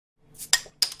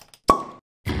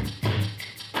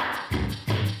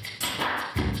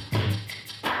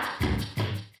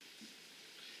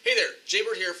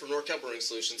here from NorCal Brewing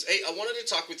Solutions. Hey, I wanted to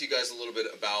talk with you guys a little bit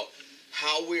about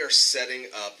how we are setting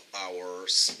up our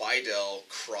Speidel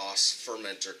cross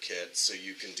fermenter kit so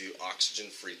you can do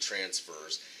oxygen-free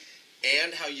transfers,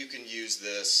 and how you can use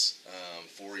this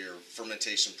for your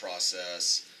fermentation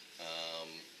process,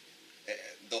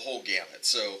 the whole gamut.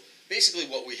 So basically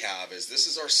what we have is, this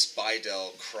is our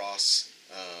Speidel cross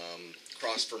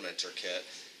fermenter kit,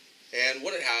 and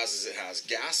what it has is it has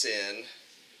gas in,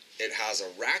 it has a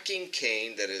racking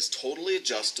cane that is totally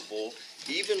adjustable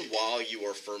even while you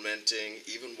are fermenting,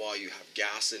 even while you have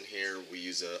gas in here. We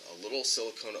use a little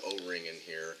silicone O-ring in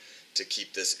here to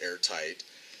keep this airtight.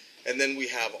 And then we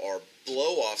have our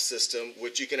blow-off system,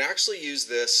 which you can actually use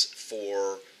this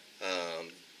for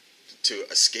to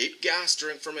escape gas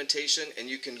during fermentation, and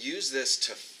you can use this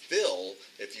to fill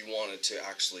if you wanted to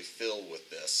actually fill with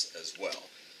this as well.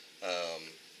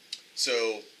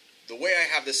 So the way I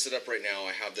have this set up right now,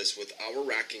 I have this with our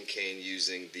racking cane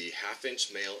using the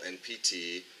 1/2-inch male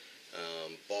NPT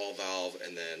ball valve,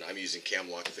 and then I'm using cam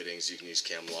lock fittings. You can use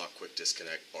cam lock, quick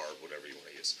disconnect, barb, whatever you want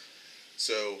to use.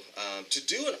 So to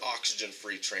do an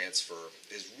oxygen-free transfer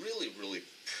is really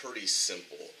pretty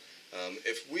simple.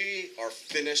 If we are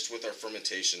finished with our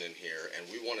fermentation in here and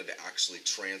we wanted to actually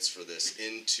transfer this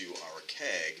into our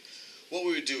keg, what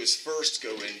we would do is first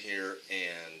go in here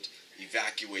and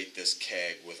evacuate this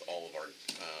keg with all of our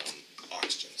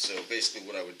oxygen. So basically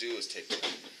what I would do is take the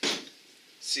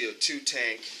CO2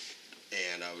 tank,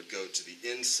 and I would go to the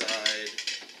inside,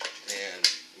 and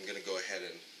I'm going to go ahead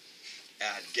and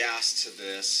add gas to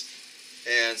this.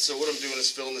 And so what I'm doing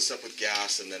is filling this up with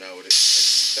gas, and then I would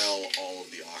expel all of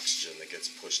the oxygen that gets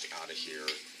pushed out of here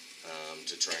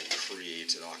to try and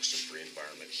create an oxygen-free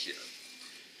environment here.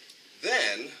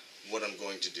 Then what I'm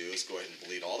going to do is go ahead and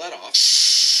bleed all that off,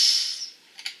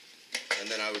 and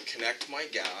then I would connect my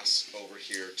gas over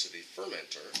here to the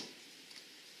fermenter.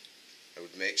 I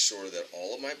would make sure that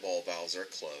all of my ball valves are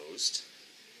closed,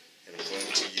 and I'm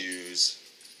going to use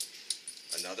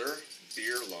another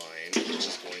beer line, which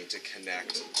is going to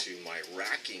connect to my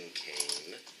racking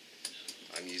cane.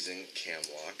 I'm using cam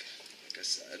lock, like I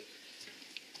said.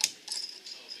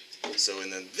 So,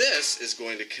 and then this is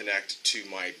going to connect to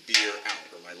my beer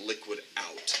out, or my liquid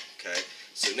out, okay?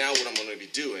 So now what I'm going to be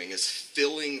doing is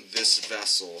filling this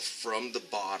vessel from the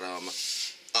bottom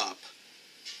up.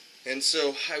 And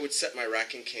so I would set my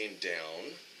racking cane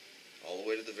down all the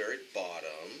way to the very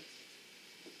bottom.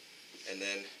 And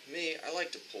then I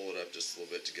like to pull it up just a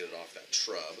little bit to get it off that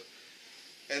trub.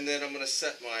 And then I'm going to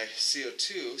set my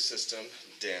CO2 system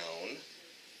down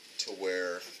to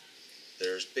where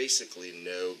there's basically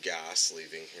no gas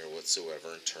leaving here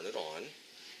whatsoever, and turn it on.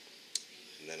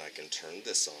 And then I can turn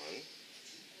this on.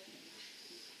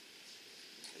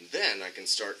 And then I can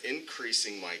start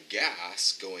increasing my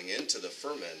gas going into the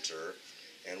fermenter.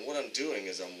 And what I'm doing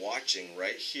is I'm watching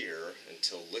right here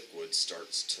until liquid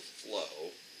starts to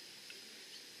flow.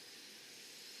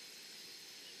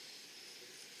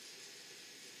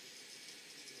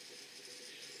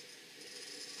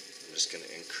 I'm just going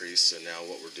to increase. So now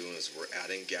what we're doing is we're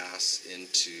adding gas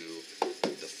into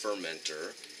the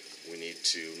fermenter. We need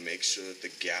to make sure that the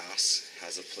gas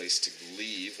has a place to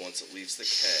leave once it leaves the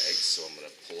keg. So I'm going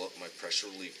to pull up my pressure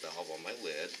relief valve on my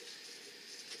lid.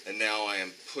 And now I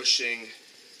am pushing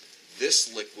this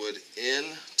liquid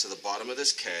in to the bottom of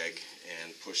this keg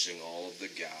and pushing all of the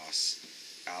gas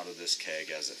out of this keg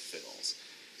as it fills.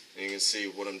 And you can see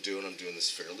what I'm doing this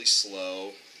fairly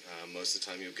slow. Most of the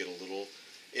time you'll get a little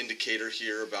indicator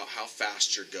here about how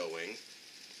fast you're going.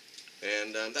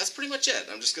 And that's pretty much it.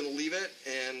 I'm just going to leave it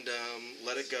and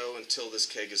let it go until this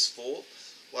keg is full.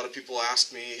 A lot of people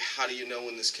ask me, how do you know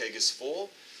when this keg is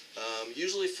full?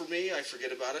 Usually for me, I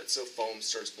forget about it, so foam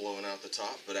starts blowing out the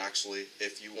top. But actually,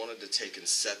 if you wanted to take and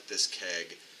set this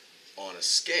keg on a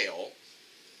scale,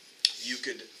 you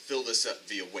could fill this up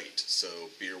via weight. So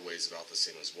beer weighs about the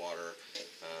same as water,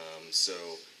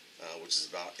 which is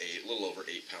about a little over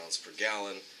 8 pounds per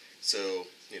gallon. So,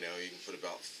 you can put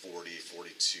about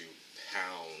 42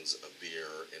 pounds of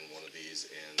beer in one of these,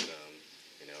 and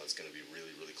it's going to be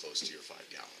really close to your 5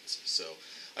 gallons. So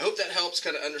I hope that helps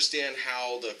kind of understand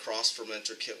how the cross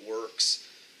fermenter kit works.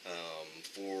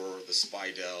 For the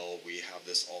Speidel, we have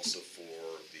this also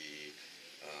for the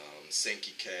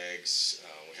Sankey kegs.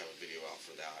 We have a video out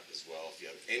for that as well. If you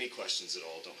have any questions at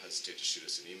all, don't hesitate to shoot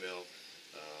us an email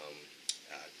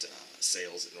at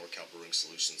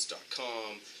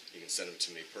sales@NorCalBrewingSolutions.com. You can send them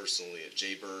to me personally at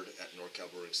Jaybird at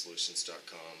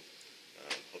NorCalBrewingSolutions.com.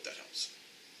 Hope that helps.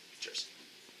 Cheers.